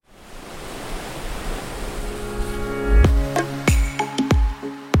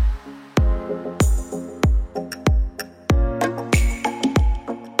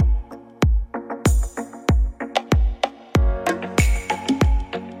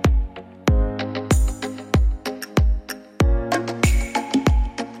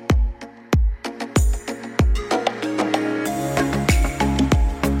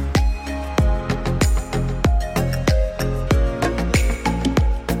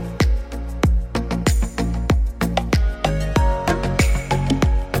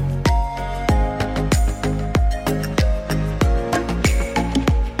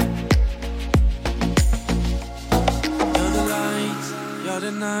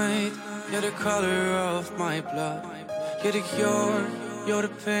night, you're the color of my blood. You're the cure, you're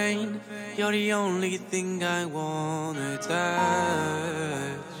the pain. You're the only thing I wanna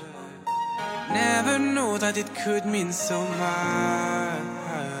touch. Never knew that it could mean so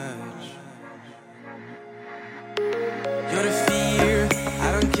much. You're the fear, I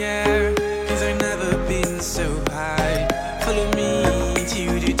don't care, 'cause I've never been so high. Follow me to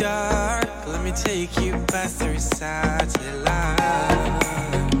the dark, let me take you past the satellite.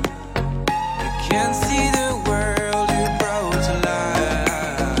 You can't see the world you brought to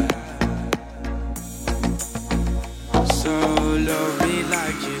life. So love me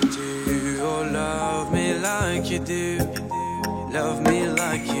like you do, oh love me like you do. Love me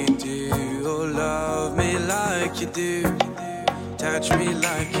like you do, oh love me like you do. Touch me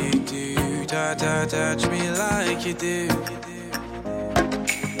like you do, touch me like you do.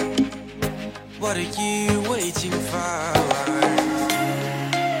 What are you waiting for?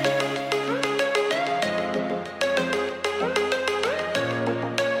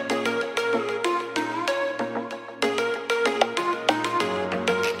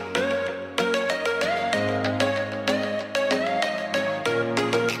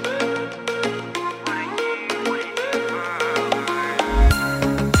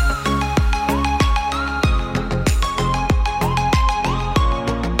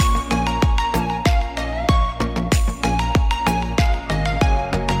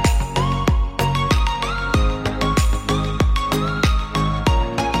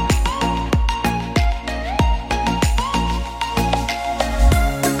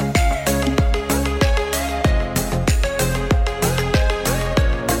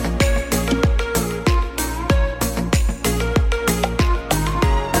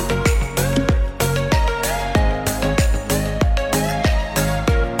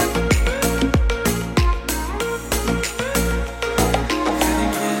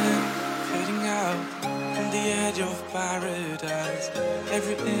 Paradise.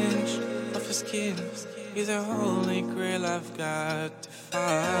 Every inch of your skin is a holy grail I've got to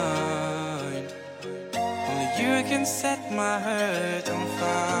find. Only you can set my heart on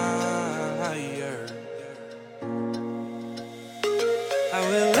fire. I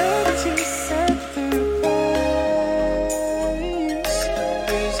will let you set the pace,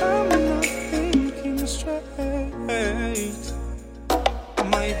 'cause I'm not thinking straight.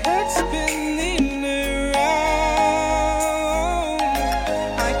 My head's spinning around,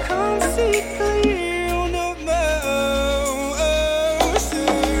 I can't see clear no more. So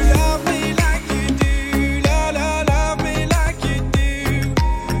love me like you do, love me like you do.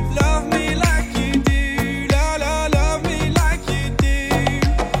 Love me like you do, love me like you do.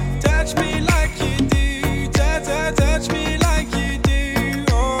 Touch me like you do, touch me like you do.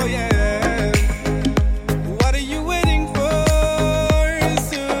 Oh yeah. What are you waiting for?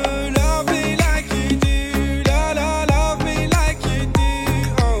 So love me like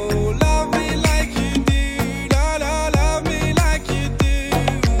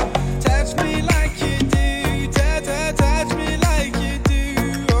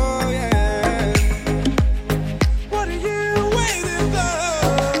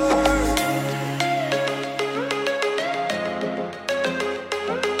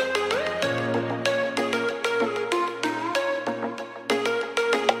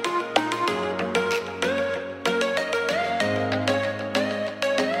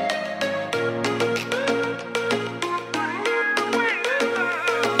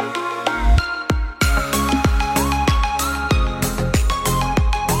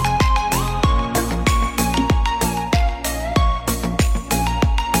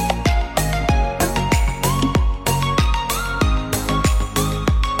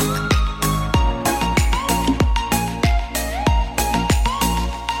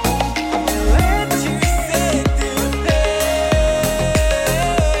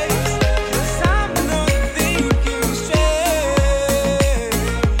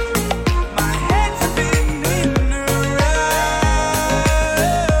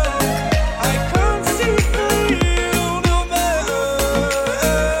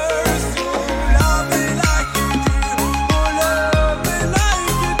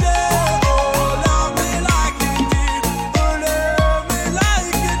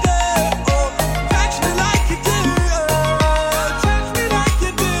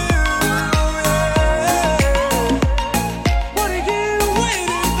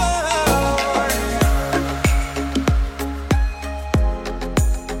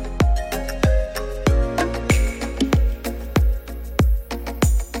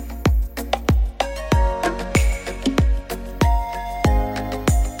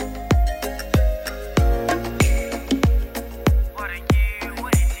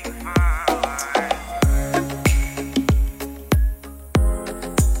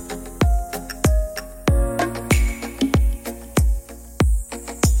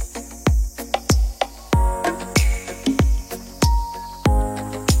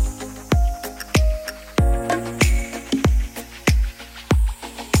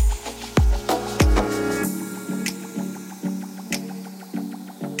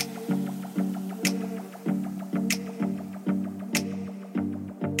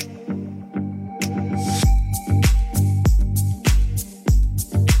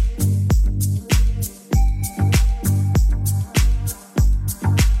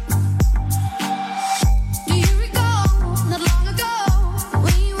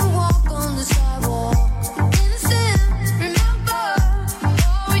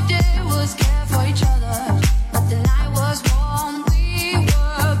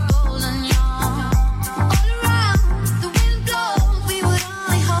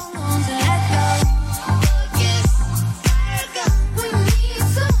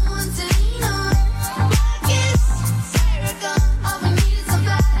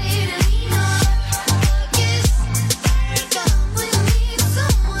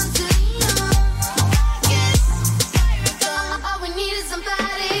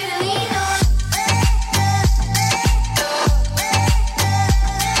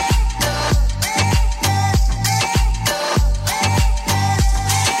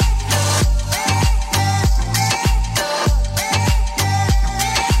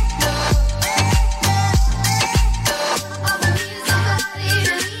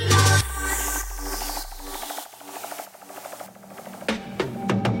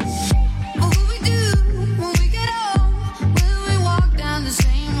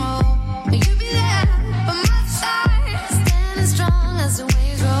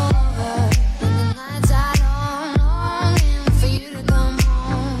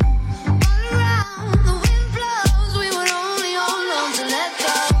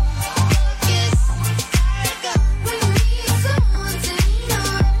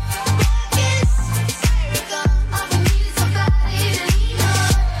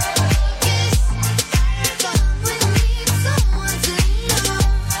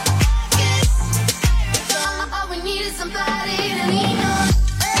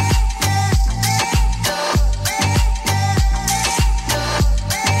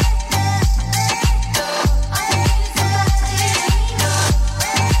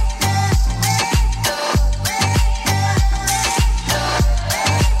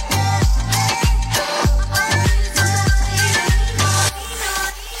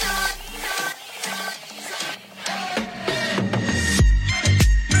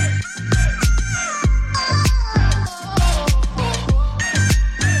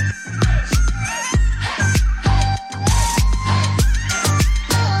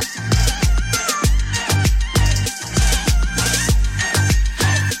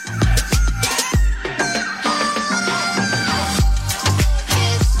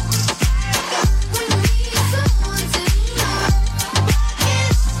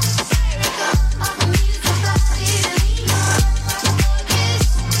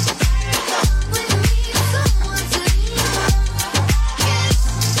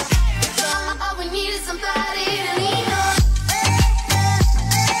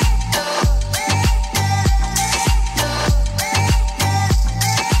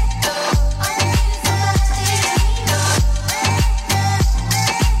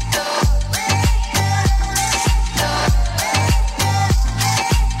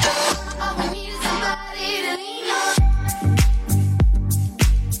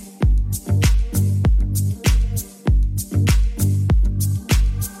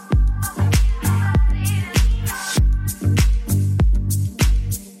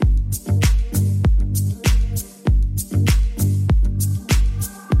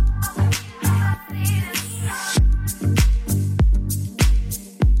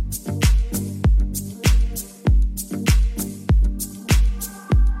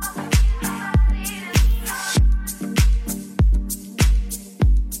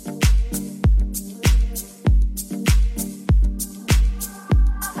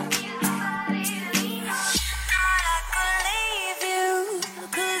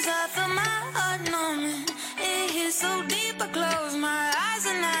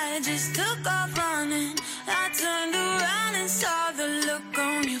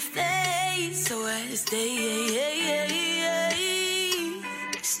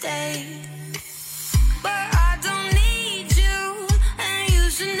stay. But I don't need you, and you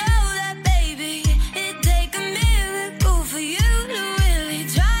should know that, baby. It'd take a miracle for you to really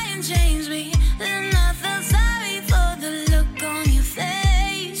try and change me. Then I felt sorry for the look on your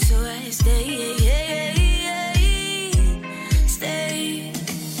face, so I stay, stay.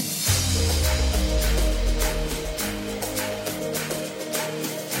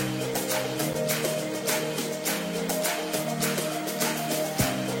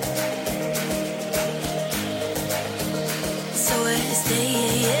 So I stay.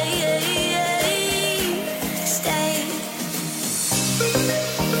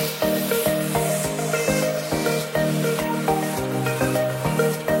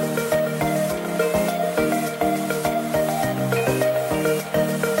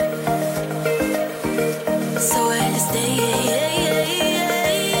 So I stay.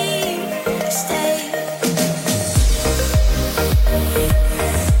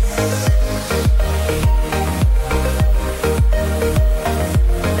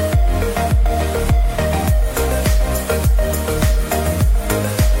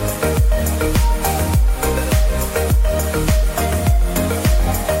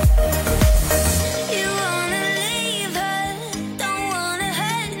 You wanna leave her, don't wanna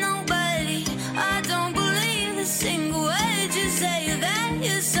hurt nobody. I don't believe a single word you say that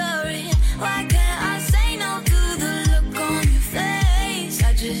you're sorry. Why can't I say no to the look on your face?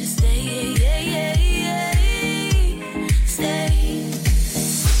 I just stay, stay.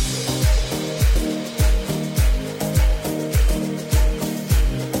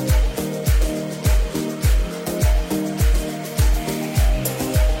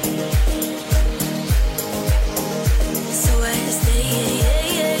 So I stay.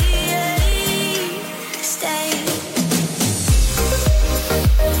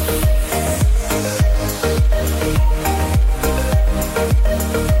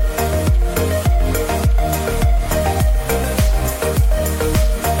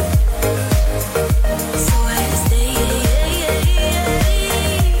 So I stay.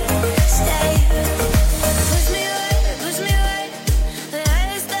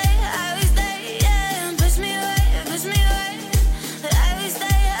 Push me away. I will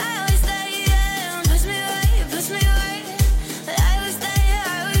stay, yeah. Push me away. I will stay,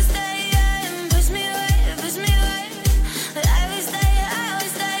 yeah. Push me away. I will stay, yeah. Push me away. I will stay.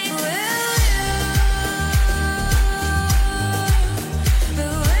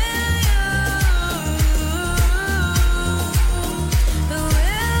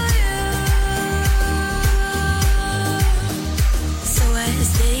 So I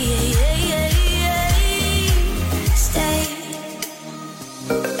stay.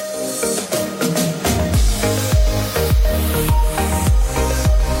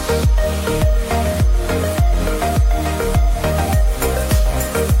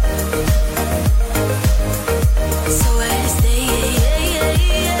 So I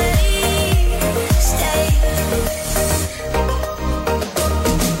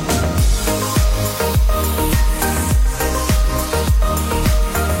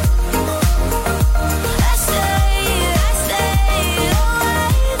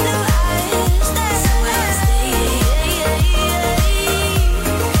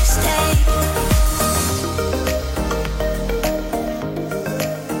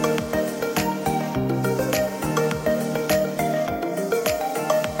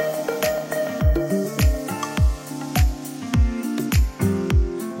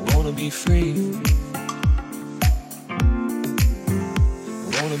Wanna be free.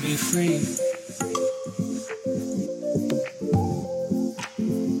 Wanna be free.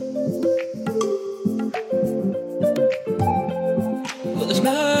 Well, there's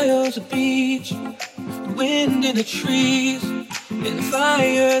miles of beach, the wind in the trees, and the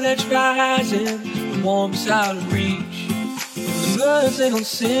fire that's rising, the warmth out of reach. When the birds they don't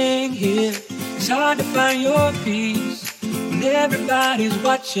sing here, it's hard to find your peace. When everybody's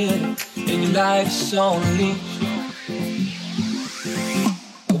watching and your life's on a leash.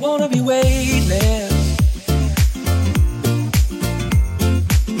 I wanna be weightless.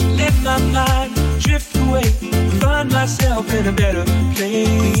 Let my mind drift away, find myself in a better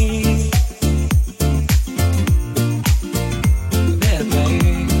place. A better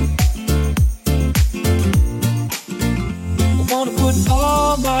place. I wanna put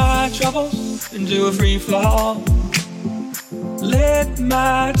all my troubles into a free fall. Let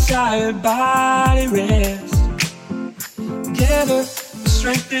my tired body rest. Gather the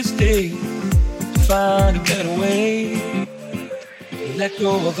strength this day to find a better way. Let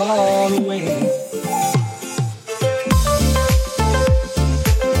go of all the weight.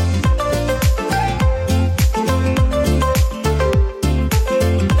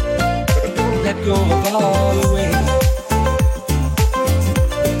 go of all the way.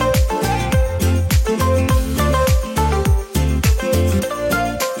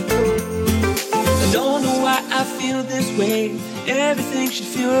 I don't know why I feel this way. Everything should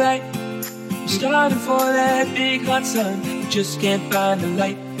feel right. I'm starving for that big hot sun, just can't find the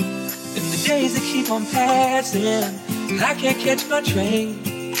light. And the days that keep on passing, I can't catch my train.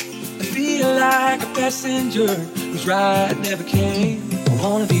 I feel like a passenger whose ride never came. I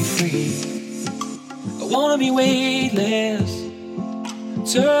wanna be free, I wanna be weightless.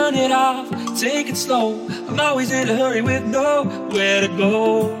 Turn it off, take it slow. I'm always in a hurry with nowhere to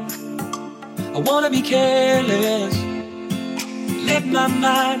go. I wanna be careless, let my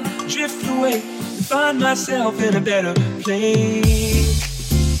mind drift away and find myself in a better place.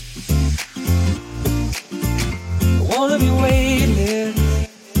 I wanna be weightless.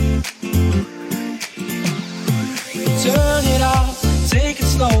 Turn it off, take it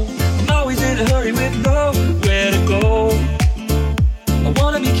slow. I'm always in a hurry with nowhere to go. I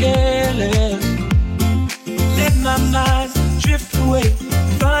wanna be careless, let my mind drift away,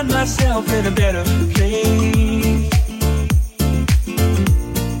 find myself in a better place.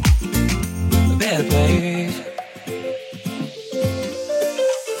 A better place.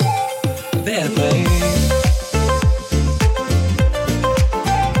 A better place.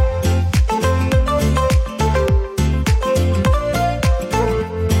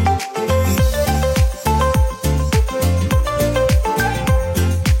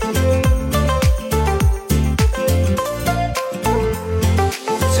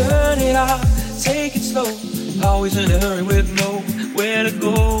 Take it slow, always in a hurry with nowhere to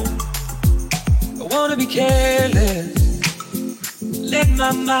go. I wanna be careless, let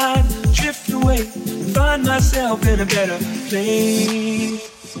my mind drift away and find myself in a better place.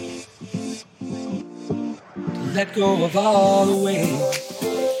 Let go of all the ways.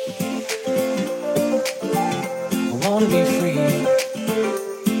 I wanna be free,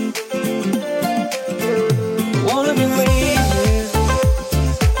 I wanna be weightless.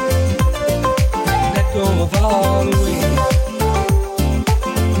 Of all the ways,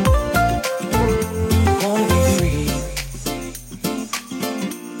 wanna be free,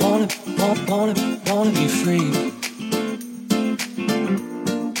 wanna be free.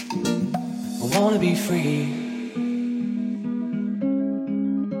 I wanna be free.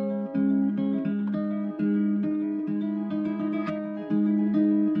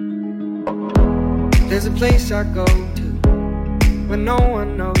 There's a place I go to when no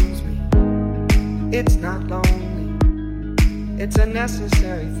one knows me. It's not lonely, it's a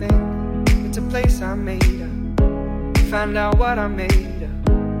necessary thing. It's a place I made up, find out what I made of.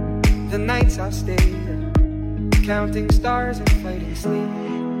 The nights I've stayed up, counting stars and fighting sleep.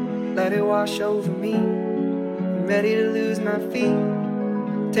 Let it wash over me, I'm ready to lose my feet.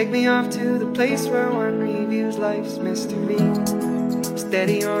 Take me off to the place where one reviews life's mystery.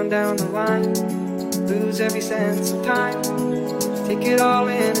 Steady on down the line, lose every sense of time. Take it all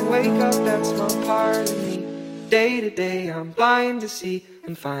in and wake up that small part of me. Day to day I'm blind to see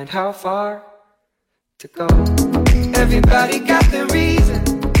and find how far to go. Everybody got their reason,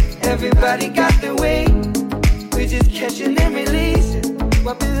 everybody got their way. We're just catching and releasing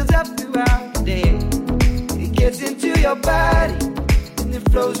what builds up throughout the day. It gets into your body and it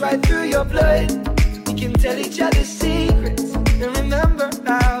flows right through your blood. We can tell each other secrets and remember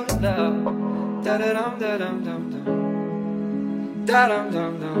how to love. Da-da-dum, da-dum-dum-dum.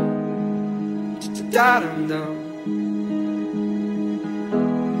 Da-dum-dum-dum, da-dum-dum,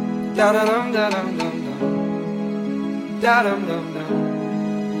 da-dum-dum-dum-dum, da-dum-dum-dum,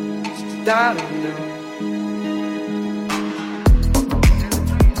 da-dum-dum.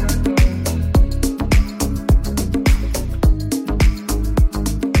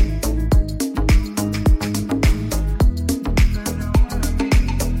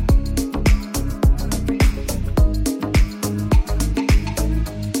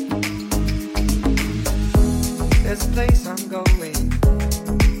 There's a place I'm going,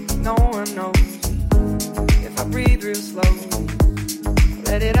 no one knows me. If I breathe real slowly,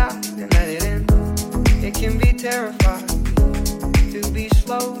 let it out and let it in. It can be terrifying to be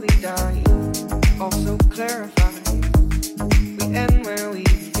slowly dying, also clarifying. We end where we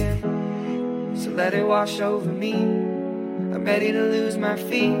begin, so let it wash over me. I'm ready to lose my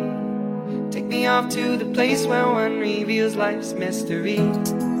feet. Take me off to the place where one reveals life's mystery.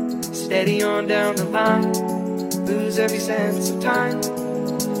 Steady on down the line, lose every sense of time.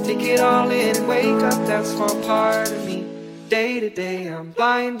 Take it all in and wake up that small part of me. Day to day I'm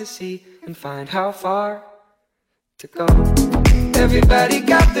blind to see and find how far to go. Everybody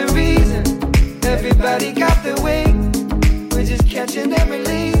got the reason, everybody got the way. We're just catching and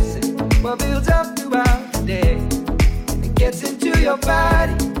releasing what builds up your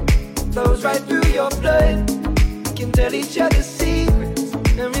body, flows right through your blood. We can tell each other secrets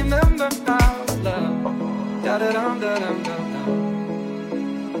and remember our love. Da da dum da dum dum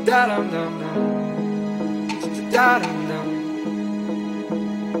dum, da dum dum dum, da dum dum,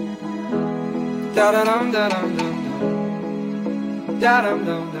 da da dum da dum dum, da dum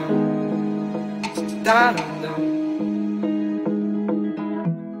dum dum, da dum dum.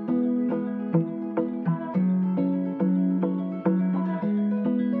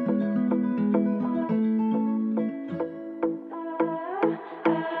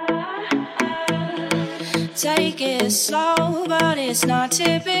 Take it slow, but it's not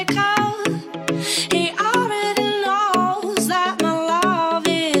typical. He already knows that my love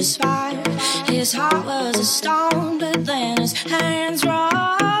is fire. His heart was a stone, but then his hands were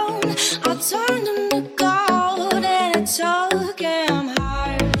on. I turned him to gold and it took him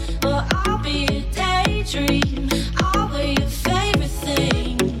higher. But I'll be a daydream, I'll be your favorite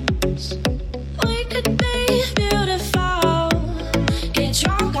things. We could be beautiful, get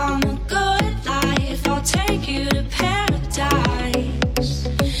drunk on the good life. I'll take you to paradise.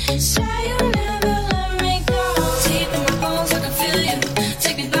 Say you'll never let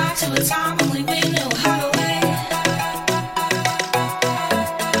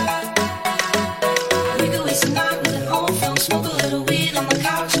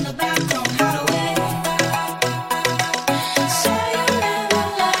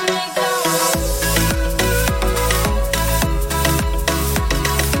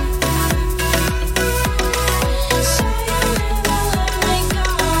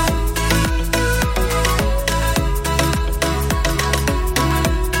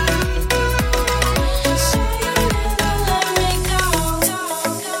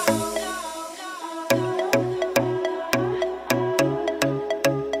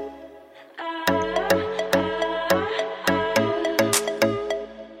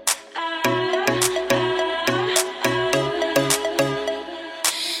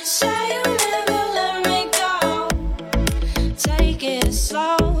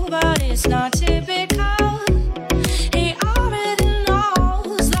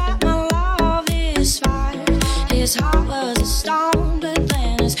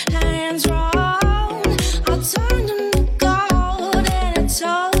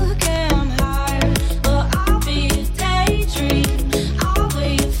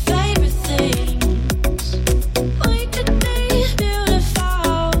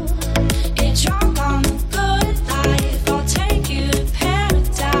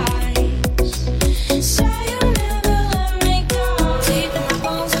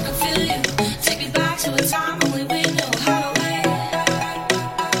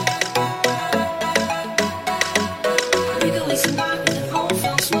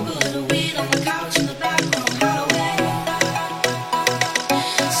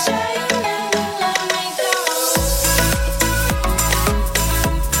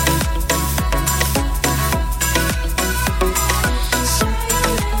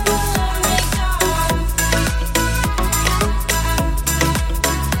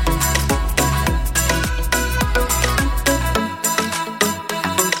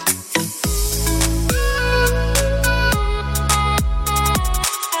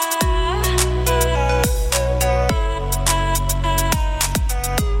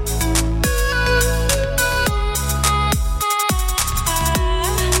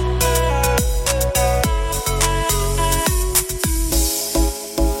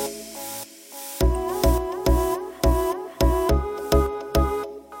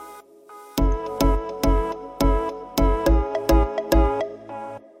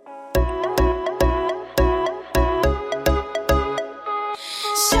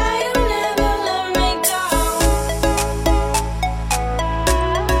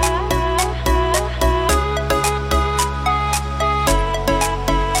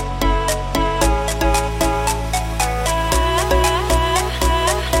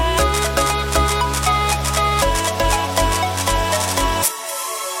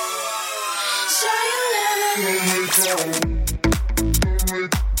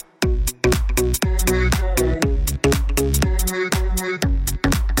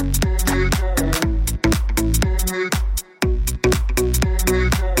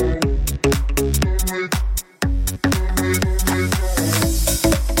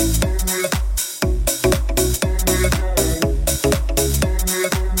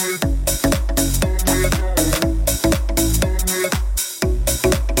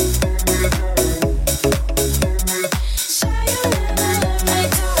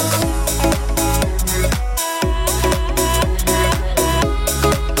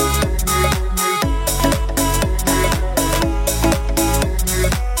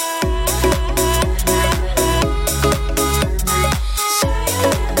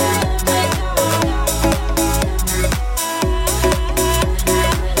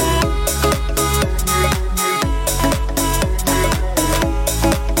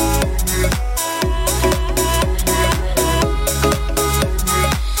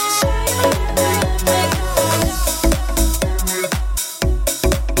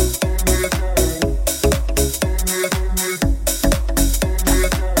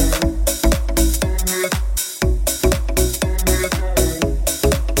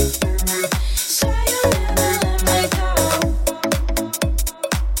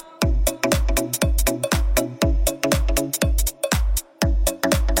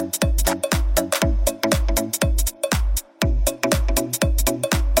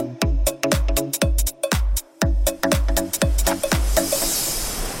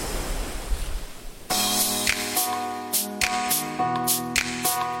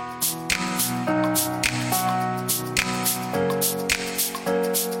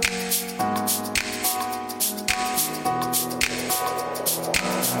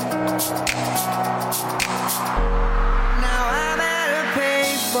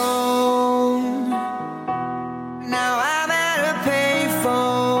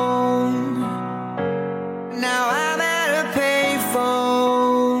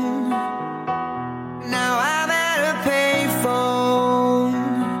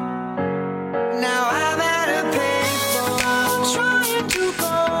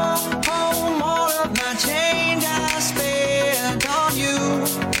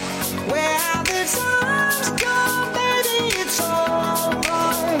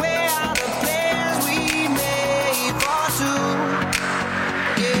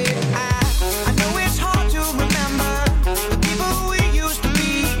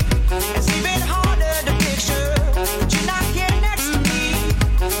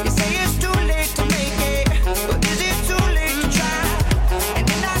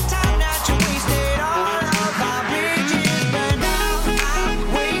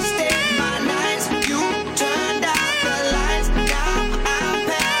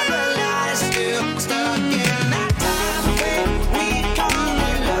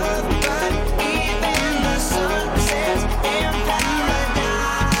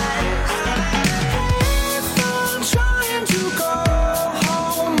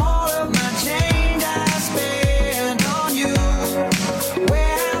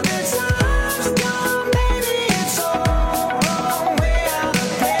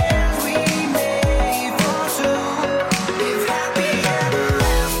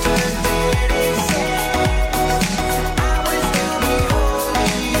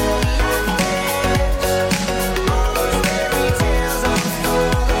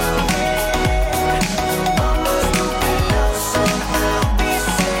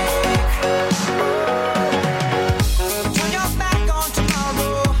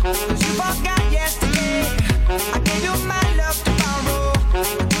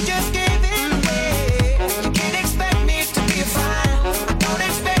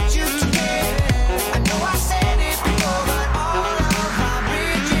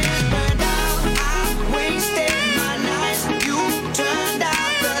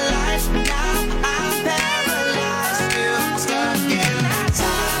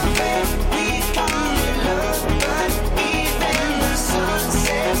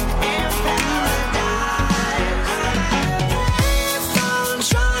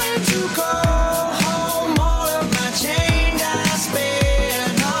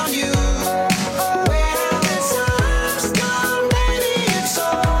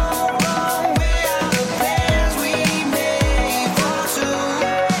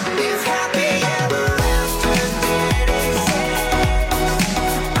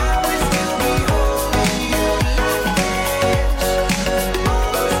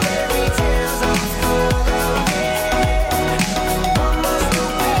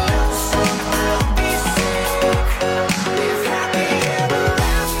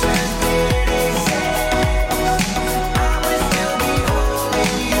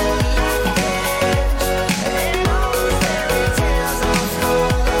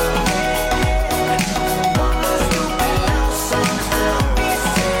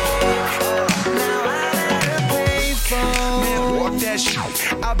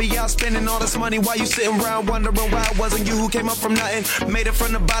money while you sitting around wondering why it wasn't you who came up from nothing. Made it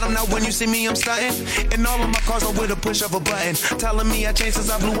from the bottom, now when you see me, I'm stunting. And all of my cars are with a push of a button. Telling me I changed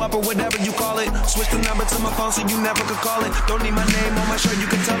since I blew up or whatever you call it. Switch the number to my phone so you never could call it. Don't need my name on my shirt, you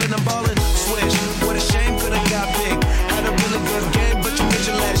can tell it I'm ballin'. Switch, what a shame, could've got big. Had a really good game, but you missed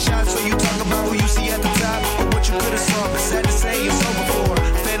your last shot. So you talk about who you see at the top or what you could've saw. But sad to say, it's over for.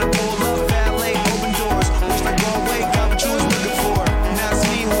 Phantom pull up, valet, open doors. Wish I go away, got what you was looking for. Now it's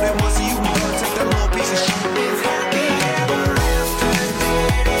me who they want, so you can go and take that little piece of shit. It's happy ever after,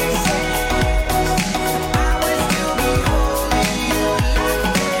 they say. I will still be holding you like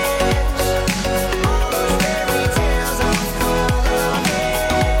this. All those fairy tales are full of it.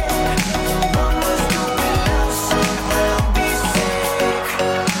 One more stupid love song, I'll be sick.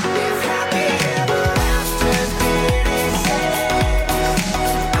 If happy ever after, they say.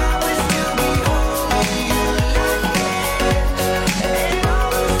 I will still be holding you like this. And all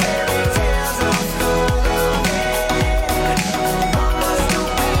those fairy tales are full of it. One more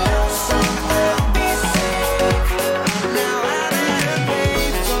stupid love song, I'll be sick. Now I'm at a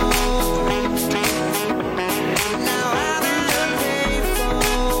payphone. Now I'm at a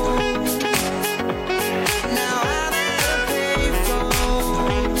payphone. Now I'm at a payphone. Now I'm at a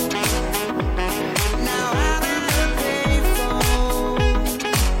payphone. Now I'm at a payphone.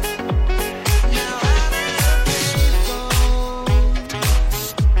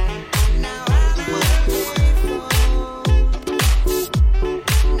 Now I'm at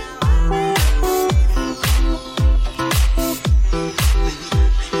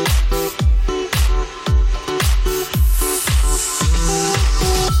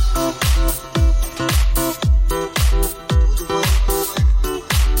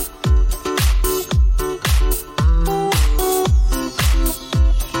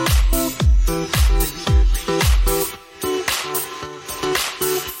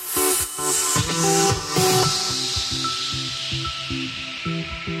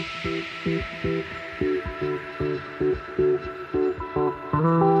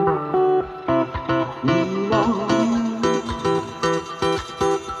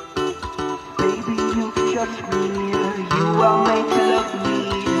Baby, you just me. You are made to love me.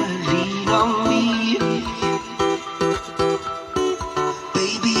 Lean on me.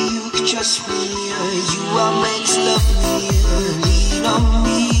 Baby, you can trust me. You are made to love me. Lean on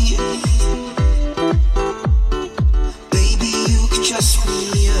me. Baby, you can trust me.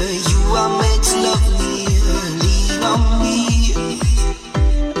 You are made to love me. Lean on me.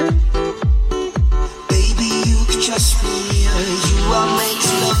 Baby, you can trust me. You are made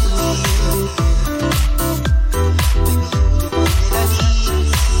to love me.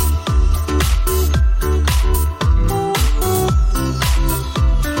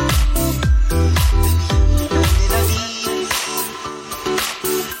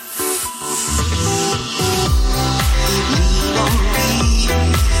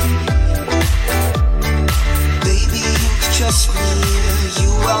 Trust me,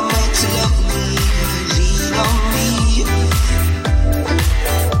 you are meant to love me. Lean on me.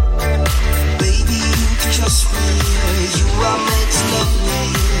 Baby, you can trust me. You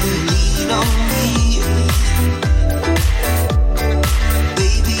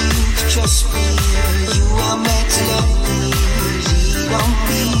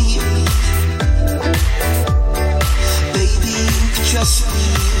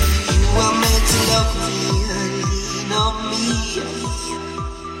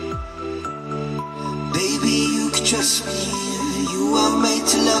are meant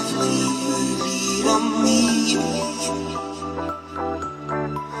to love me. Lean on me.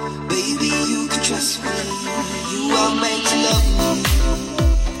 Baby, you can trust me. You are meant to love me. Lean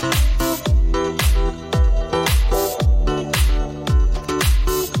on me.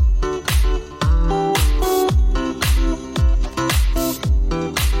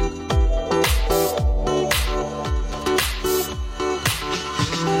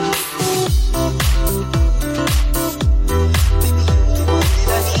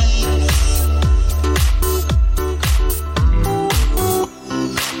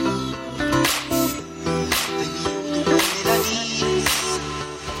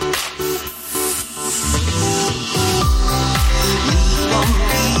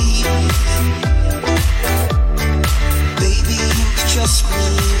 Baby, you can trust me.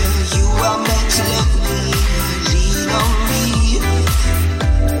 You are meant to love me. Lean on me.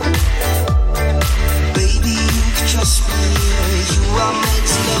 Baby, you can trust me. You are made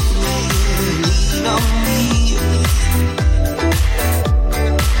to love me. Lean on me.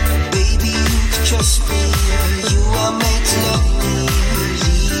 Baby, you can trust me. You are made to love me.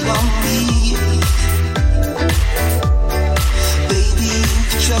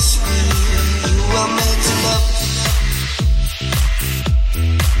 trust me.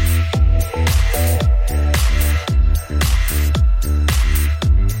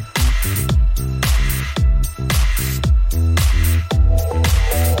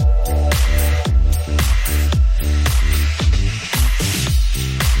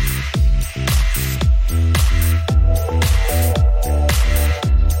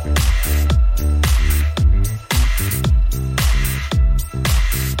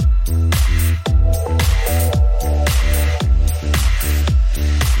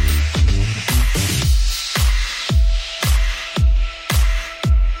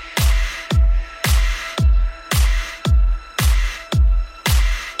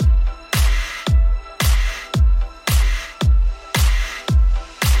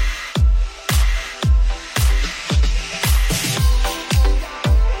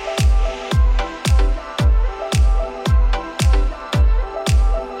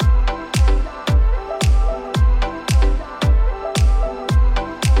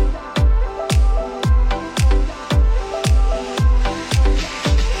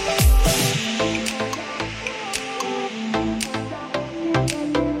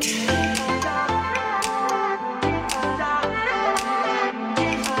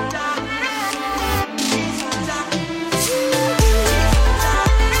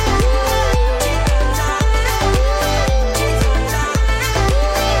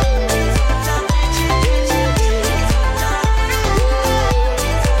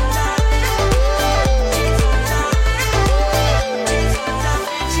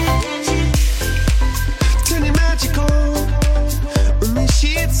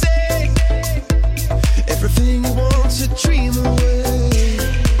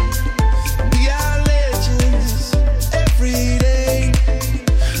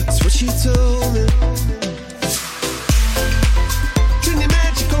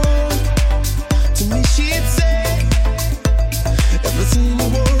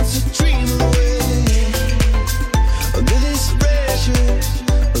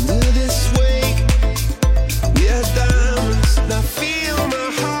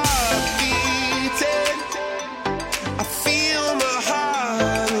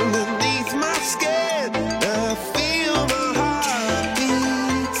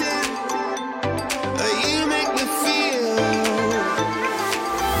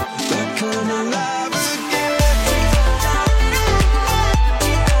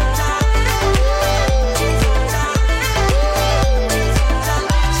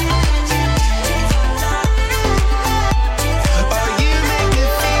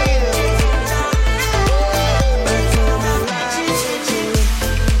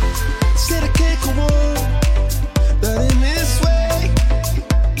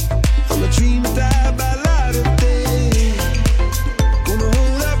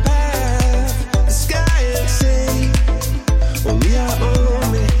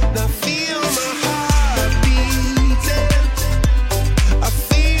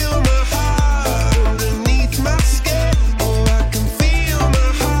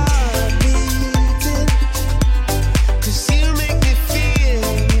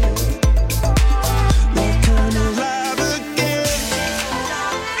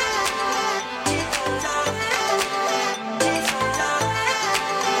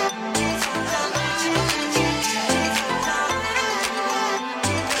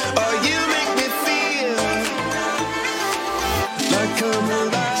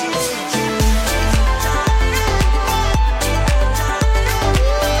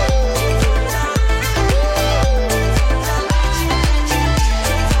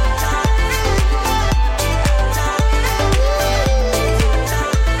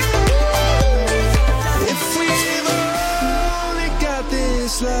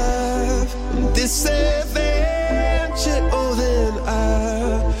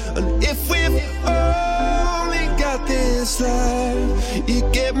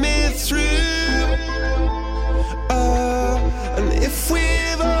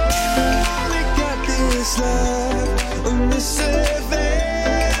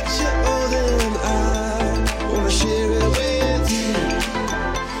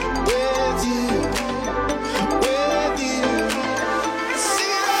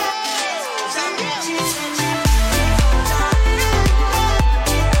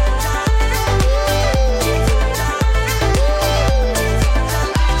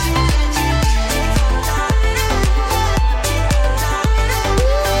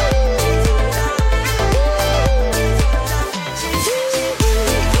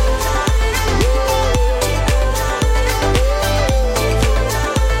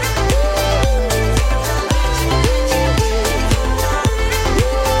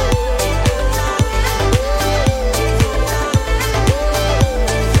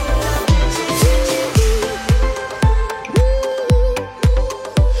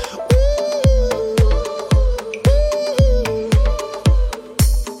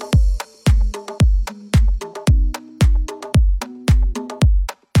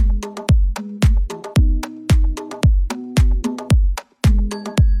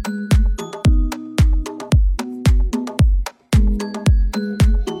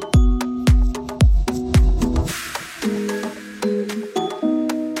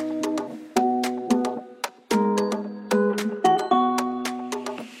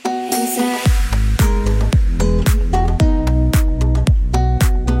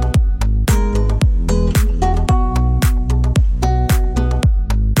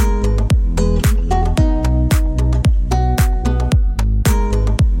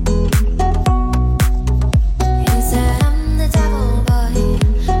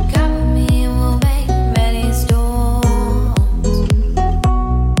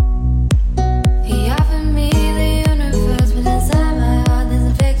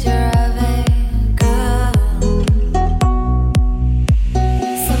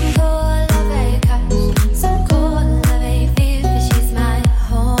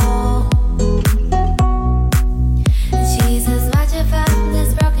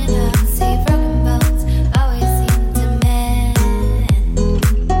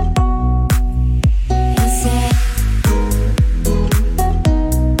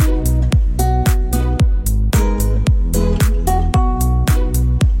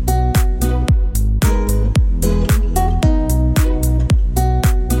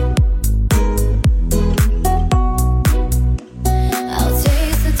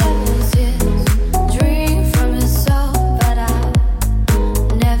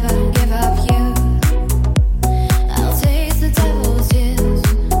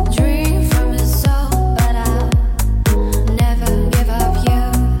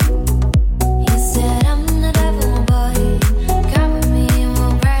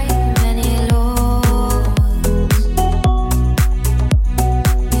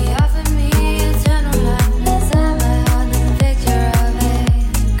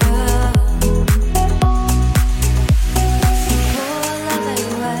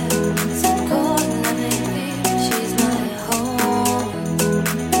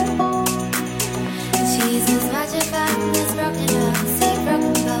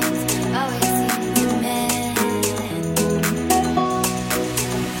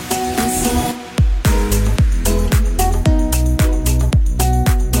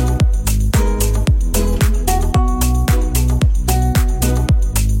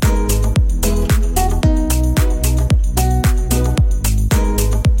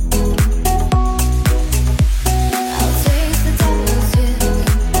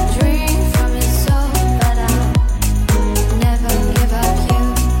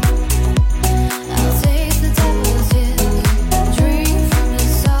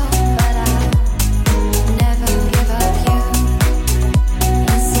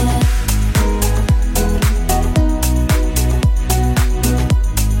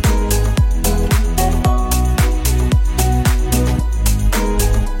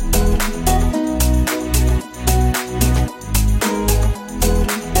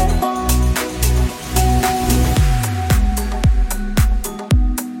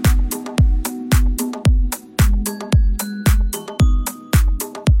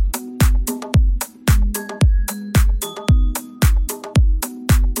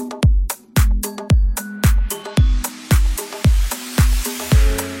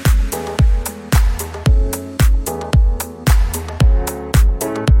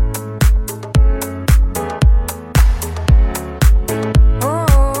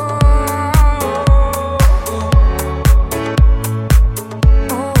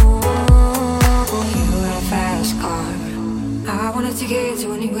 get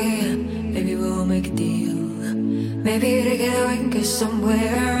to anywhere. Maybe we'll make a deal. Maybe together we can get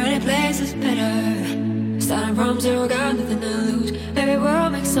somewhere. Any place is better. Starting from zero, got nothing to lose. Maybe we'll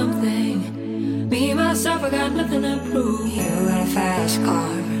make something. Me, myself, I got nothing to prove. You got a fast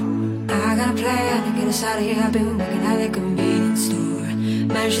car. I got a plan to get us out of here. I've been working at the convenience store.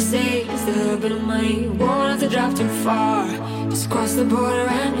 Managed to save just a little bit of money. Won't have to drive too far. Just cross the border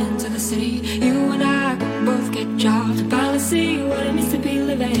and into the city. You and I can both get jobs and finally see what it means to be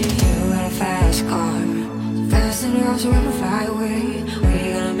living. You got a fast car, so fast enough so we can fly away.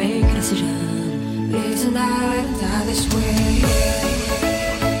 We're gonna make a decision. Live tonight and die this way.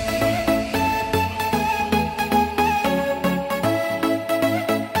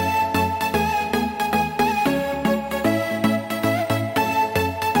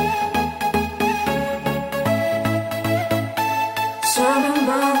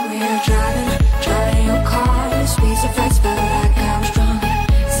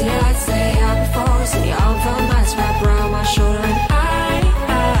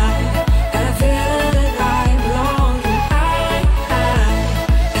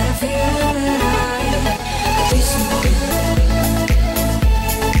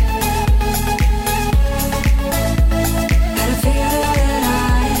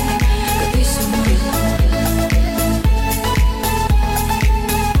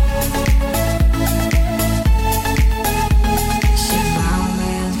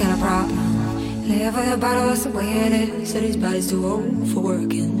 Said his body's too old for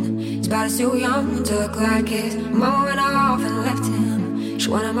working. His body's too young to look like his. Mama went off and left him. She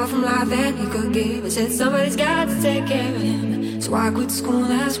wanted more from life than he could give. And said somebody's got to take care of him. So I quit school,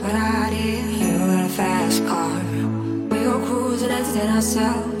 that's what I did. You got a fast car. We go cruising, entertain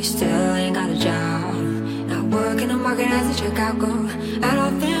ourselves. You still ain't got a job. Not working the market as a checkout girl. I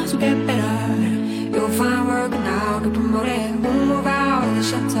know things will get better. You'll find work and I'll get promoted. We'll move out of the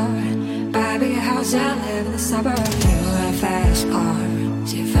shelter. Buy a bigger house and live in the suburbs. You got a fast car.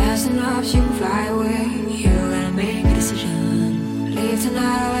 See fast enough so you can fly away. You gotta make a decision. Leave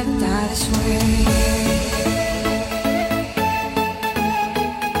tonight or let me die this way.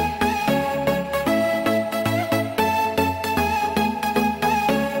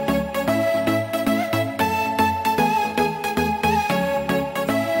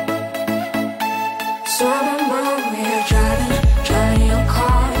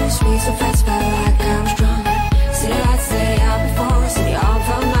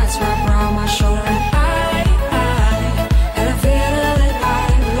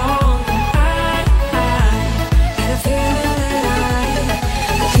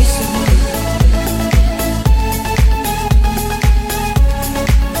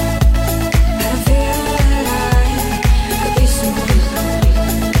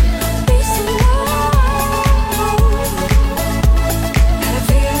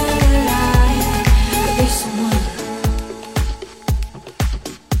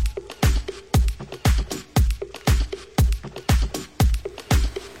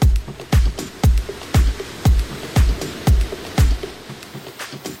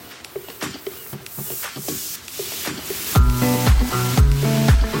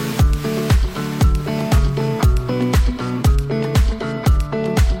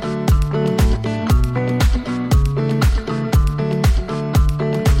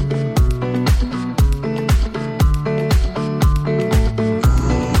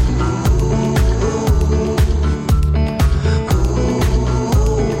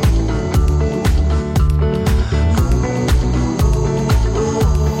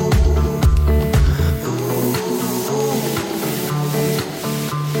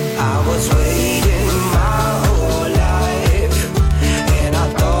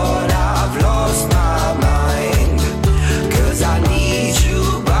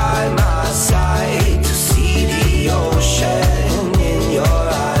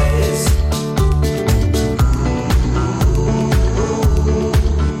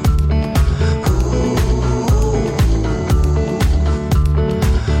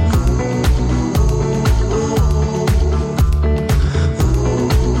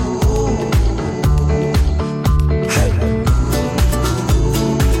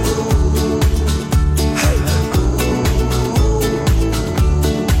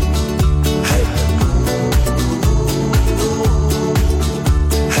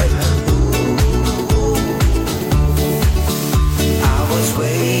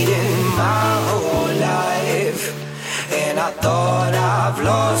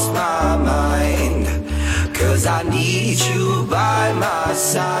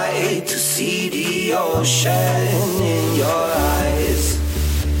 side to see the ocean in your eyes.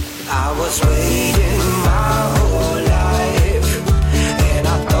 I was waiting my whole life,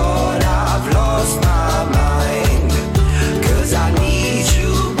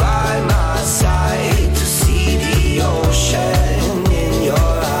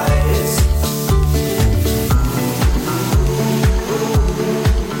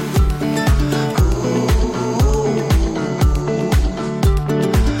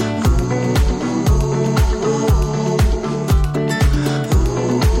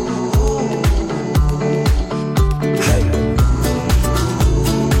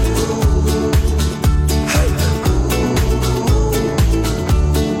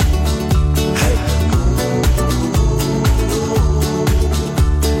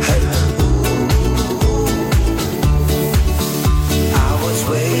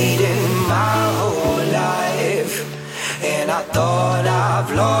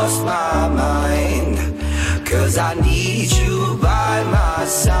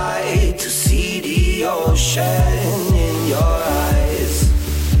 ocean in your eyes.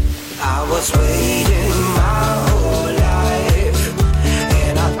 I was waiting my whole life,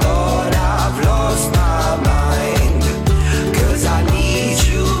 and I thought I've lost my mind. 'Cause I need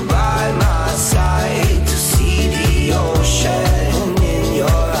you by my side to see the ocean in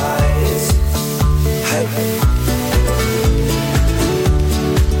your eyes. Hey.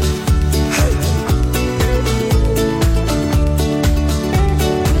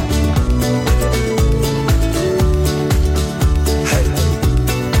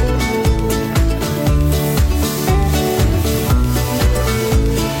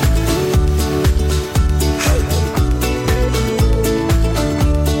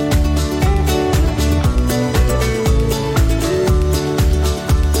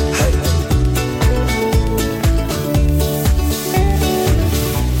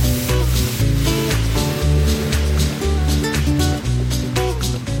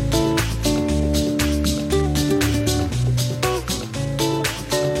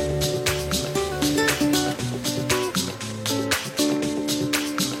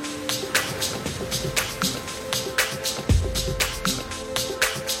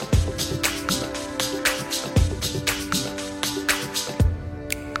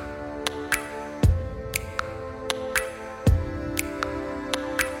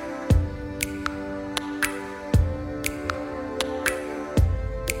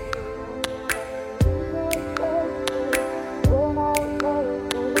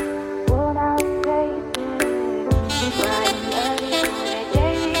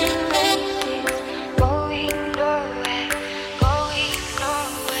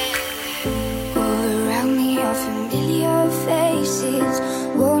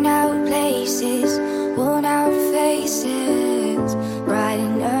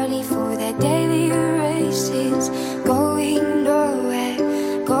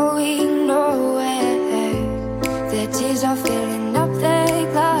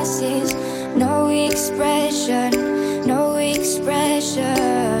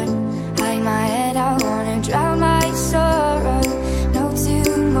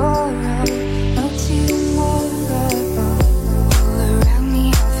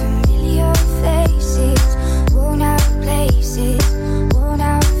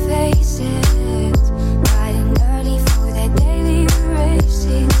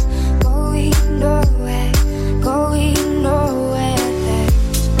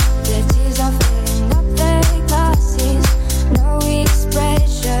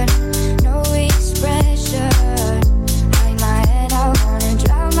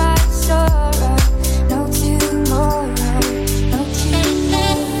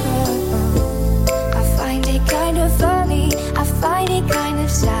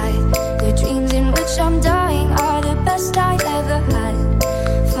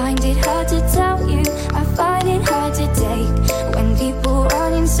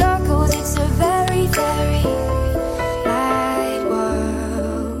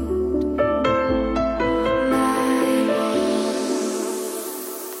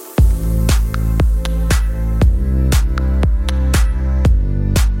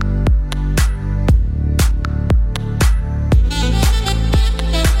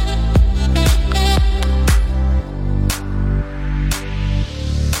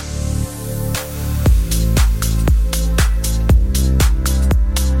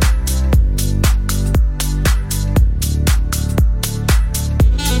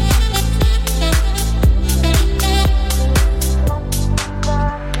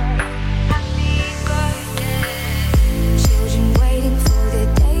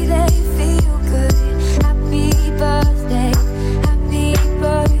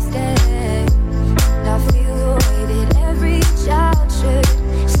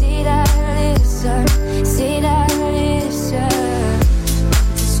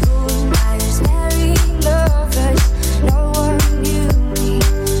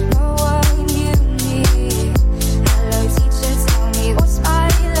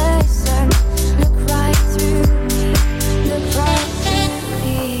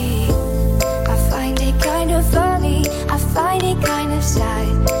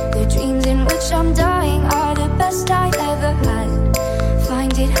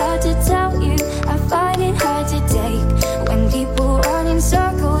 Find it hard to tell you, I find it hard to tell